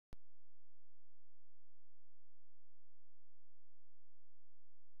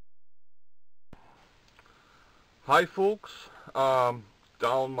Hi folks,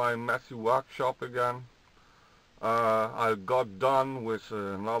 down my messy workshop again. I got done with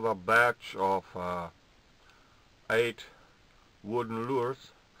another batch of 8 wooden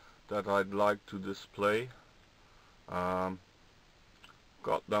lures that I'd like to display. Got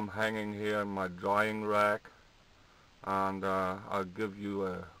them hanging here in my drying rack, and I'll give you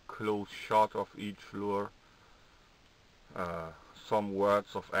a close shot of each lure, some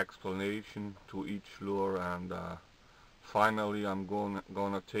words of explanation to each lure, and finally I'm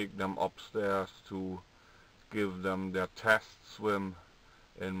gonna take them upstairs to give them their test swim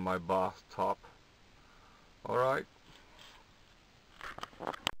in my bathtub. Alright.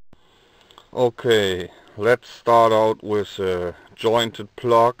 Okay, let's start out with a jointed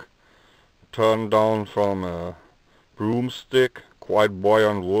plug turned down from a broomstick, quite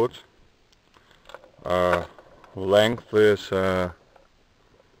buoyant wood. Length is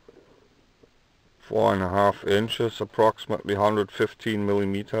 4.5 inches, approximately 115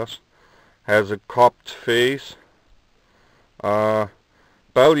 millimeters. Has a cupped face.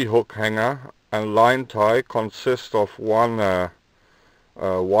 Belly hook hanger and line tie consist of one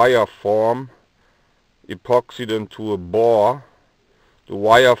wire form epoxied into a bore. The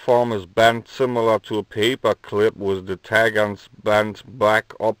wire form is bent similar to a paper clip, with the tag ends bent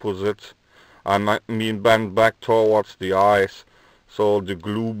back opposite. I mean bent back towards the eyes, so the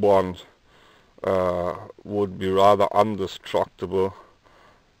glue bond would be rather indestructible.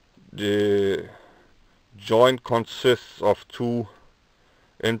 The joint consists of 2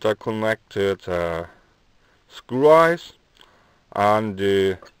 interconnected screw eyes, and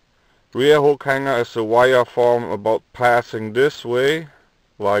the rear hook hanger is a wire form about passing this way,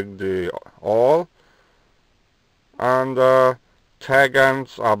 like the awl, and tag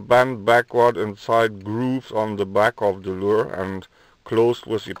ends are bent backward inside grooves on the back of the lure and closed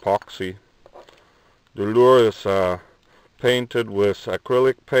with epoxy. The lure is painted with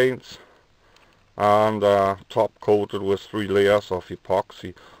acrylic paints and top coated with 3 layers of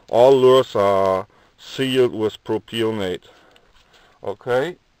epoxy. All lures are sealed with propionate.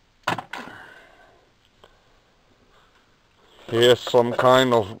 Okay. Here's some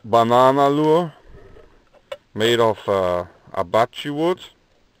kind of banana lure made of abachi wood.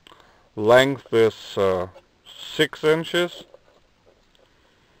 Length is 6 inches.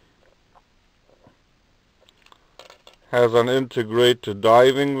 Has an integrated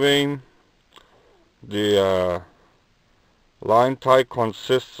diving vane. The line tie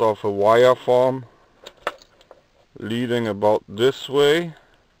consists of a wire form leading about this way,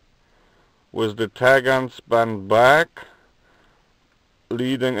 with the tag ends bent back,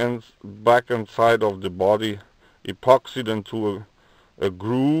 leading back inside of the body, epoxied into a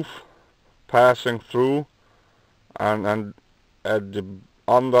groove, passing through, and at the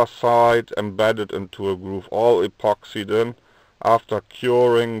underside embedded into a groove, all epoxied in. After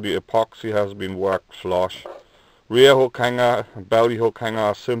curing, the epoxy has been worked flush. Rear hook hanger, belly hook hanger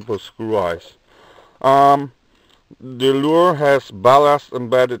are simple screw eyes. The lure has ballast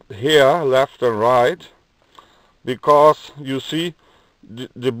embedded here, left and right, because you see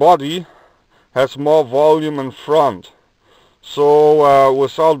the body has more volume in front. So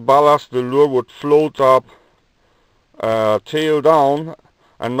without ballast, the lure would float up tail down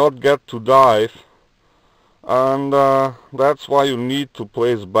and not get to dive, and that's why you need to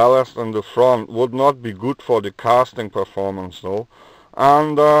place ballast in the front. Would not be good for the casting performance though.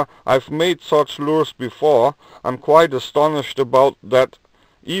 And I've made such lures before. I'm quite astonished about that.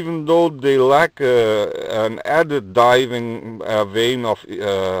 Even though they lack an added diving vein of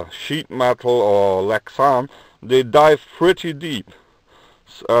sheet metal or Lexan, they dive pretty deep.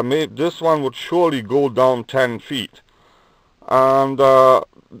 This one would surely go down 10 feet. And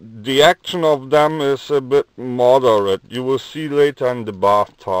the action of them is a bit moderate. You will see later in the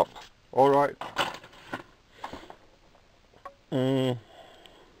bathtub. Alright.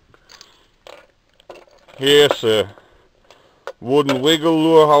 Here's a wooden wiggle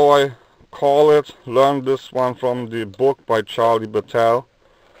lure, how I call it. Learned this one from the book by Charlie Battelle.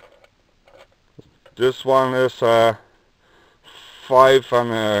 This one is 5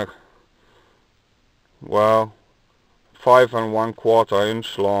 1/4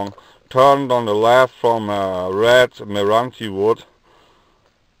 inch long, turned on the left from red Meranti wood.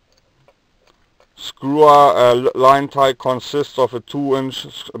 Screw line tie consists of a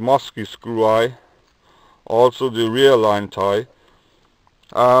 2-inch musky screw eye, also the rear line tie.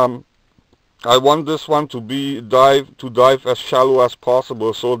 I want this one to dive as shallow as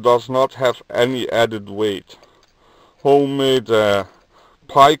possible, so it does not have any added weight. Homemade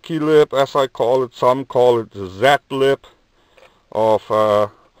pikey lip, as I call it. Some call it the Z lip of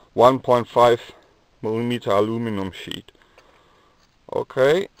 1.5 millimeter aluminum sheet.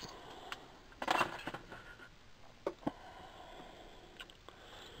 Okay.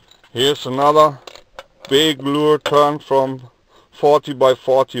 Here's another big lure turned from 40 by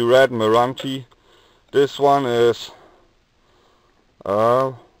 40 red Meranti. This one is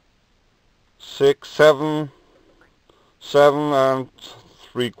 7 and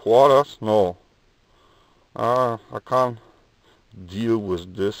 3/4. No, I can't deal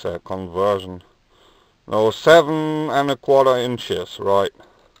with this conversion. No, 7 1/4 inches, right.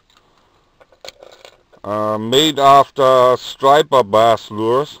 Made after striper bass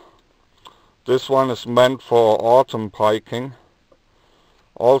lures. This one is meant for autumn piking.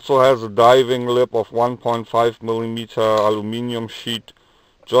 Also has a diving lip of 1.5 millimeter aluminum sheet,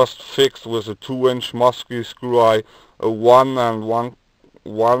 just fixed with a 2-inch musky screw eye, a 1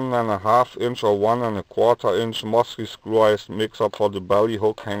 1/2 inch or 1 1/4 inch musky screw eye mix up for the belly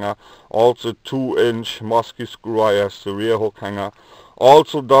hook hanger. Also 2-inch musky screw eye as the rear hook hanger.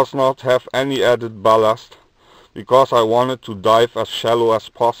 Also does not have any added ballast because I wanted to dive as shallow as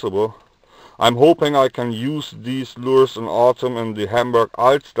possible. I'm hoping I can use these lures in autumn in the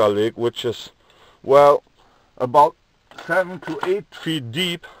Hamburg-Alster Lake, which is, well, about 7 to 8 feet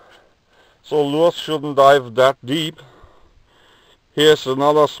deep. So lures shouldn't dive that deep. Here's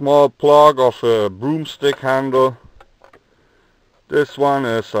another small plug of a broomstick handle. This one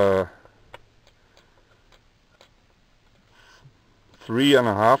is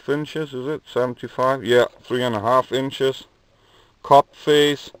 3.5 inches, is it? 75? Yeah, 3.5 inches. Cup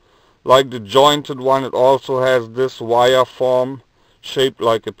face. Like the jointed one, it also has this wire form shaped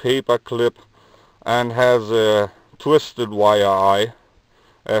like a paper clip and has a twisted wire eye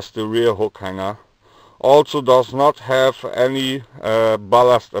as the rear hook hanger. Also does not have any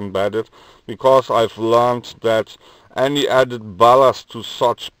ballast embedded, because I've learned that any added ballast to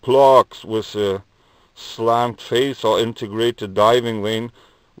such plugs with a slant face or integrated diving vane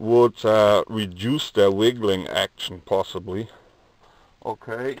would reduce their wiggling action possibly.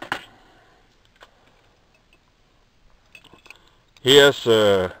 Okay. Here's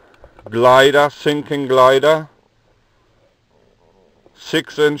a glider, sinking glider.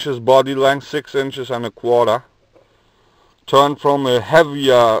 6 inches body length, 6 inches and 1/4. Turned from a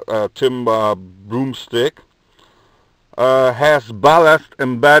heavier timber broomstick. Has ballast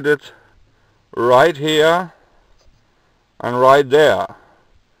embedded right here and right there.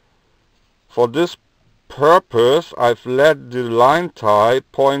 For this purpose I've let the line tie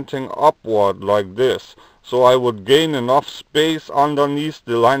pointing upward like this, so I would gain enough space underneath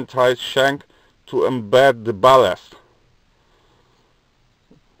the line tie shank to embed the ballast.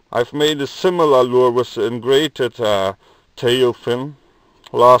 I've made a similar lure with the ingrated tail fin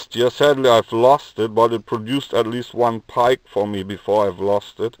last year. Sadly I've lost it, but it produced at least 1 pike for me before I've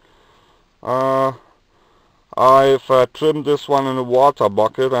lost it. I've trimmed this one in a water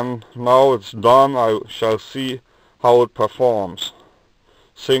bucket, and now it's done. I shall see how it performs.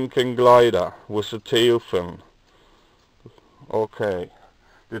 Sinking glider with a tail fin. Okay,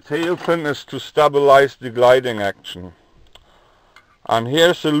 the tail fin is to stabilize the gliding action. And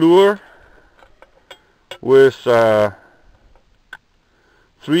here's a lure with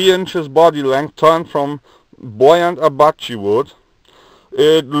 3 inches body length, turned from buoyant abachi wood.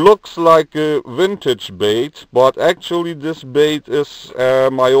 It looks like a vintage bait, but actually this bait is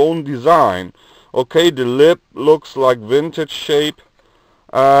my own design. Okay, the lip looks like vintage shape,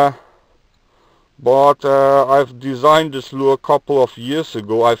 but I've designed this lure a couple of years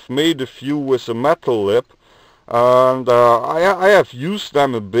ago. I've made a few with a metal lip, and I have used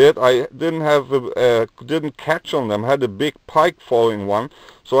them a bit. I didn't catch on them. Had a big pike following one,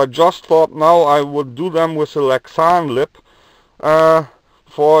 so I just thought now I would do them with a Lexan lip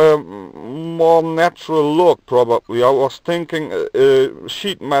for a more natural look. Probably I was thinking a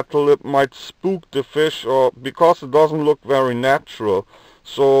sheet metal lip might spook the fish, or because it doesn't look very natural.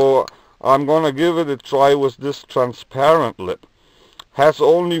 So I'm gonna give it a try with this transparent lip. Has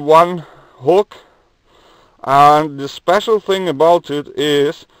only 1 hook, and the special thing about it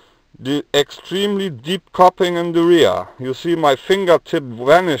is the extremely deep cupping in the rear. You see my fingertip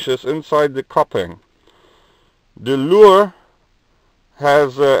vanishes inside the cupping. The lure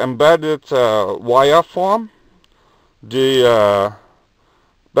has embedded wire form. The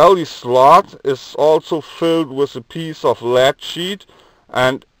belly slot is also filled with a piece of lead sheet,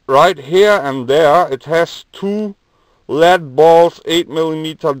 and right here and there it has 2 lead balls 8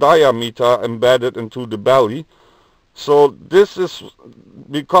 millimeter diameter embedded into the belly. So this is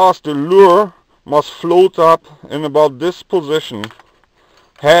because the lure must float up in about this position,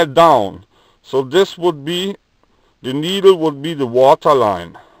 head down. So this would be, the needle would be the water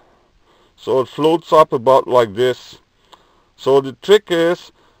line. So it floats up about like this. So the trick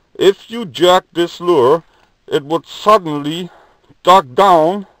is, if you jerk this lure, it would suddenly duck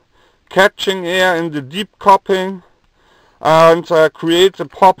down, catching air in the deep cupping, and creates a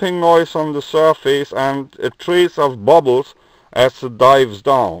popping noise on the surface and a trace of bubbles as it dives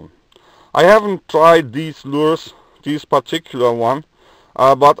down. I haven't tried these lures, these particular one,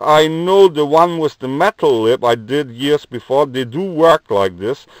 but I know the one with the metal lip I did years before, they do work like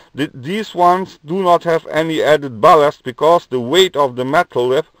this. These ones do not have any added ballast because the weight of the metal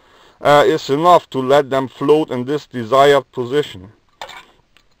lip is enough to let them float in this desired position.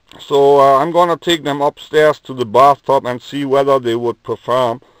 So I'm gonna take them upstairs to the bathtub and see whether they would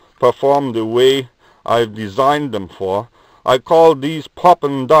perform the way I've designed them for. I call these pop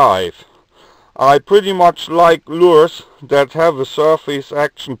and dive. I pretty much like lures that have a surface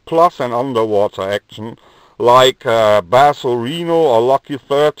action plus an underwater action, like Bassorino or Lucky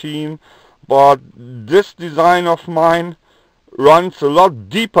 13, but this design of mine runs a lot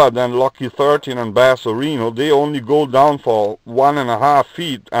deeper than Lucky 13 and Bassorino. They only go down for 1.5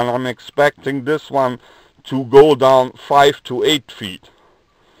 feet, and I'm expecting this one to go down 5 to 8 feet.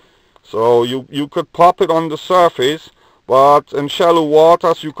 So you could pop it on the surface, but in shallow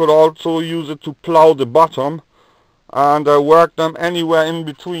waters you could also use it to plow the bottom and work them anywhere in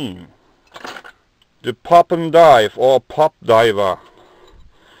between. The pop and dive or pop diver.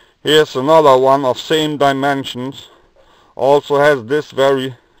 Here's another one of same dimensions. Also has this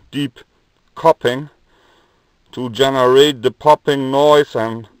very deep cupping to generate the popping noise,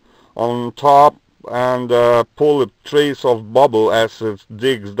 and on top and pull a trace of bubble as it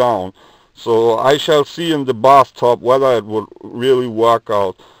digs down. So I shall see in the bathtub whether it would really work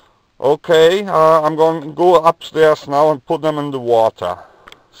out. Okay, I'm going to go upstairs now and put them in the water.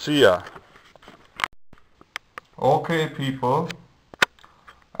 See ya. Okay people,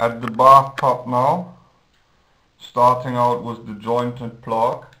 at the bathtub now. Starting out with the jointed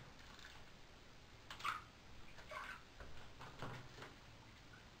plug.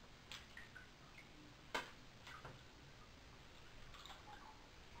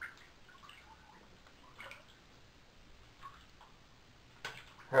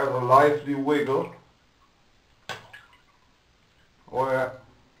 Has a lively wiggle. Oh yeah,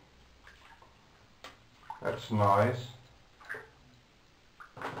 that's nice.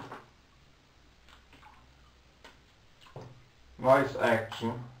 Nice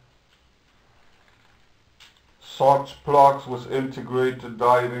action. Such plugs with integrated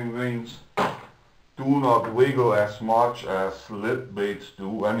diving rings do not wiggle as much as lid baits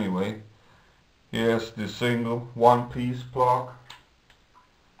do anyway. Here's the single one-piece plug.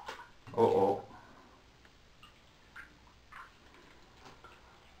 Uh-oh.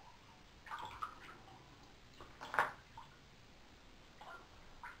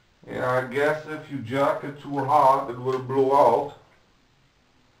 Yeah, I guess if you jerk it too hard it will blow out.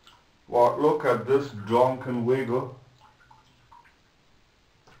 Well, look at this drunken wiggle.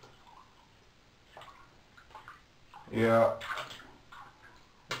 Yeah,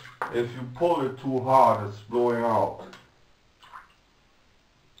 if you pull it too hard it's blowing out.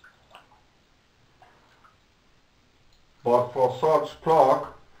 But for such plug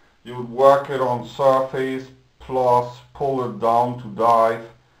you would work it on surface plus pull it down to dive.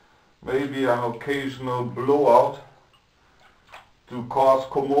 Maybe an occasional blowout to cause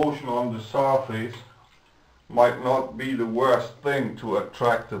commotion on the surface might not be the worst thing to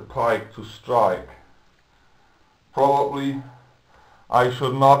attract a pike to strike. Probably I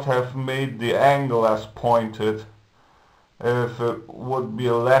should not have made the angle as pointed. If it would be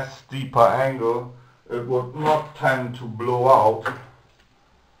a less steeper angle it would not tend to blow out.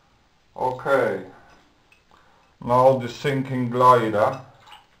 Okay, now the sinking glider.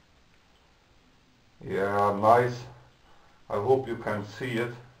 Yeah, nice. I hope you can see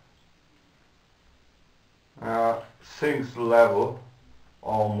it. Sinks level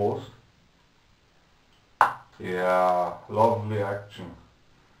almost. Yeah, lovely action.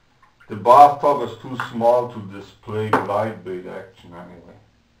 The bathtub is too small to display glide bait action anyway.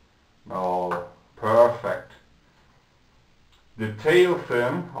 No, perfect. The tail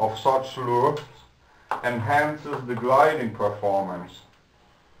fin of such lures enhances the gliding performance,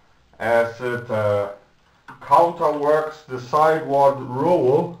 as it counterworks the sideward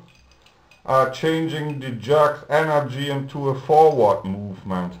roll, changing the jerk's energy into a forward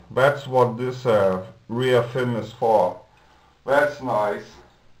movement. That's what this rear fin is for. That's nice.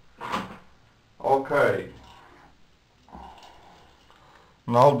 Okay.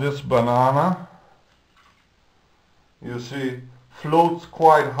 Now this banana, you see, floats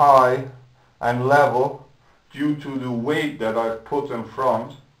quite high and level due to the weight that I've put in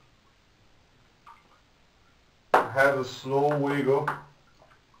front. has a slow wiggle,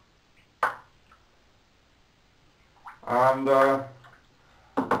 and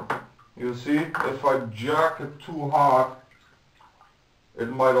you see, if I jerk it too hard, it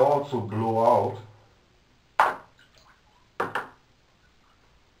might also blow out.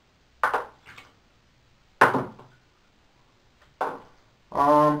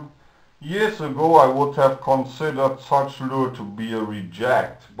 Years ago I would have considered such lure to be a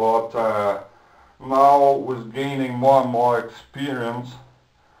reject, but now with gaining more and more experience,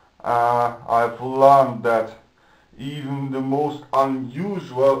 I've learned that even the most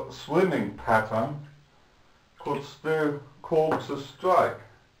unusual swimming pattern could still coax a strike.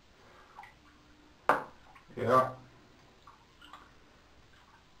 Yeah.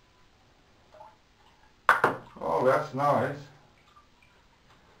 Oh, that's nice.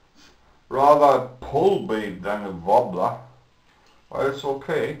 Rather a pull bait than a wobbler, but it's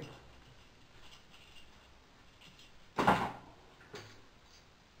okay.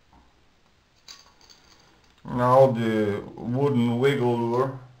 Now the wooden wiggle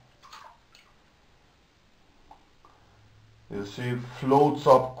lure, you see it floats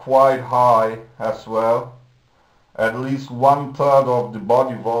up quite high as well. At least 1/3 of the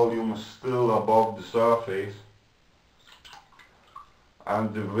body volume is still above the surface.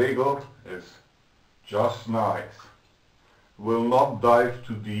 And the wiggle is just nice. Will not dive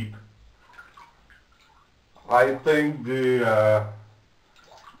too deep. I think the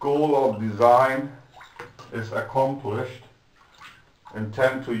goal of design is accomplished.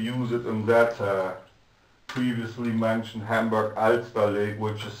 Intend to use it in that previously mentioned Hamburg Alster lake,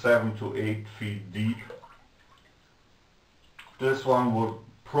 which is 7 to 8 feet deep. This one would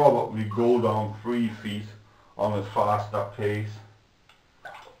probably go down 3 feet on a faster pace.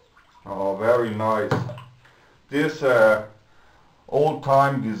 Oh, very nice. This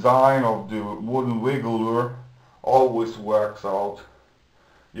old-time design of the wooden wiggle lure always works out.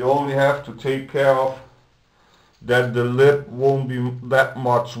 You only have to take care of that the lip won't be that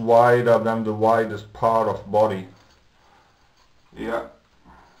much wider than the widest part of body. Yeah,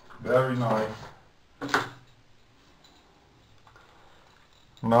 very nice.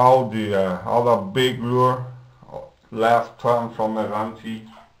 Now the other big lure, last turn from Meranti.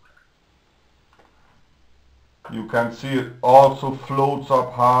 You can see it also floats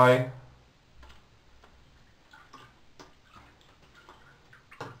up high.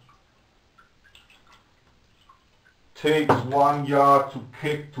 Takes 1 yard to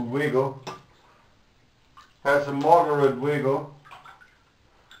kick to wiggle. Has a moderate wiggle.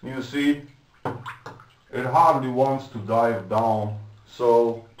 You see, it hardly wants to dive down.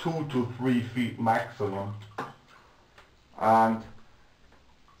 So 2 to 3 feet maximum. And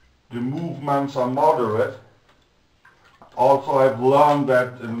the movements are moderate. Also, I've learned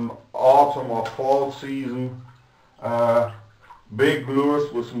that in autumn or fall season, big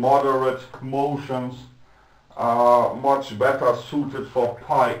lures with moderate motions are much better suited for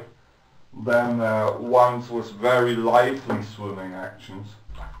pike than ones with very lively swimming actions.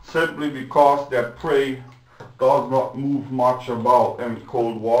 Simply because their prey does not move much about in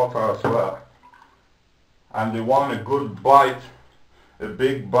cold water as well. And they want a good bite, a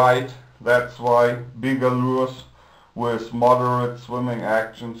big bite. That's why bigger lures with moderate swimming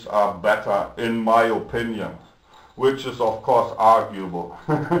actions are better, in my opinion, which is of course arguable.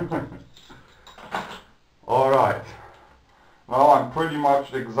 Alright, now I'm pretty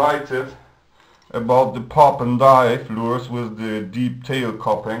much excited about the pop and dive lures with the deep tail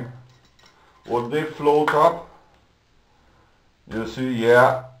cupping. Would they float up? You see,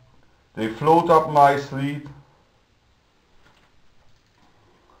 yeah, they float up nicely.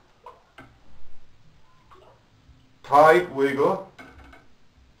 Tight wiggle,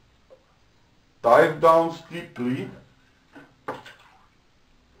 dive down steeply.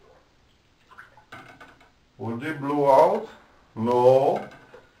 Will they blow out? No.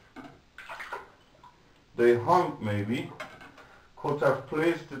 They hunt maybe. Could have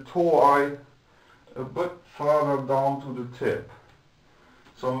placed the toe eye a bit further down to the tip.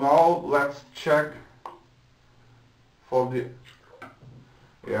 So now let's check for the,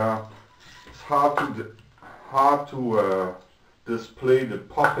 yeah, it's hard to display the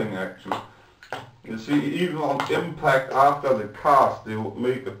popping action. You see, even on impact after the cast, they will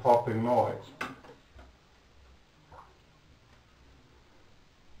make a popping noise.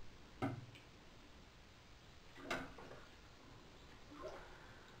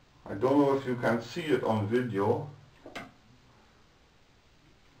 I don't know if you can see it on video.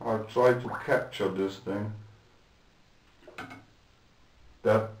 I'll try to capture this thing.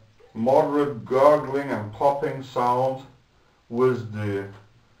 That moderate gurgling and popping sound with the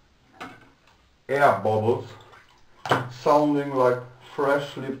air bubbles sounding like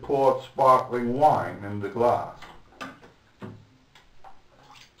freshly poured sparkling wine in the glass.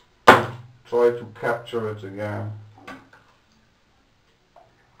 Try to capture it again.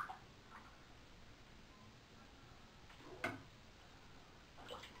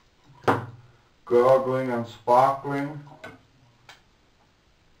 Gurgling and sparkling.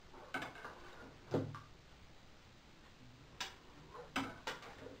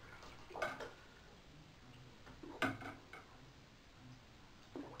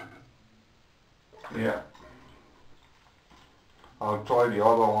 Yeah. I'll try the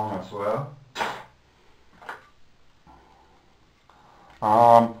other one as well.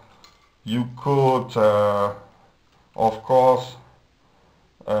 You could, of course,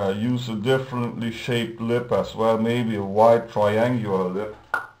 use a differently shaped lip as well, maybe a wide triangular lip.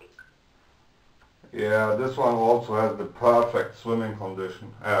 Yeah, this one also has the perfect swimming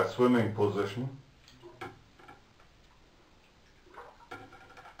position.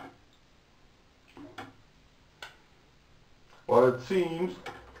 But it seems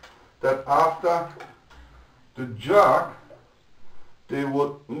that after the jerk, they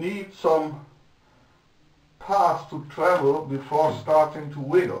would need some path to travel before starting to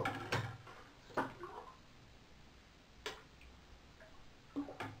wiggle.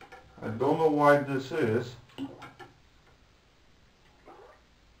 I don't know why this is.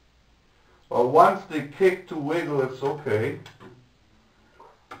 But once they kick to wiggle, it's okay.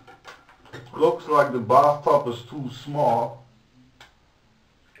 Looks like the bathtub is too small.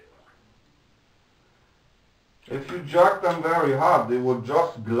 If you jerk them very hard, they will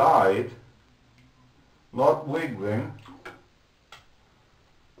just glide, not wiggling.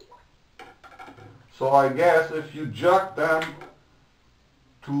 So I guess if you jerk them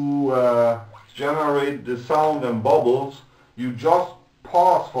to generate the sound and bubbles, you just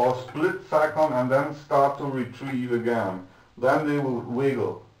pause for a split second and then start to retrieve again. Then they will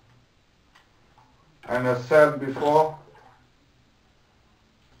wiggle. And as said before,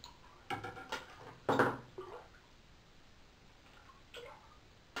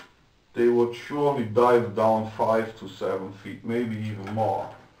 they would surely dive down 5 to 7 feet, maybe even more.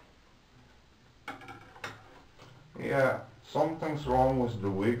 Yeah, something's wrong with the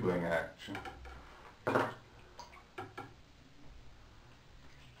wiggling action.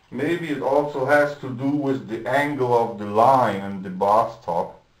 Maybe it also has to do with the angle of the line in the bathtub.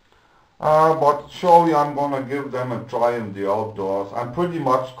 But surely I'm gonna give them a try in the outdoors. I'm pretty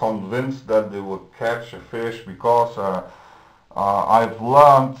much convinced that they would catch a fish because I've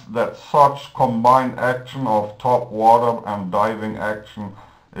learned that such combined action of top water and diving action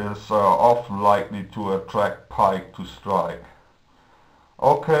is often likely to attract pike to strike.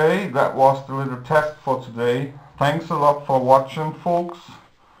 Okay, that was the little test for today. Thanks a lot for watching, folks.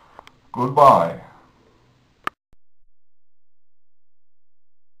 Goodbye.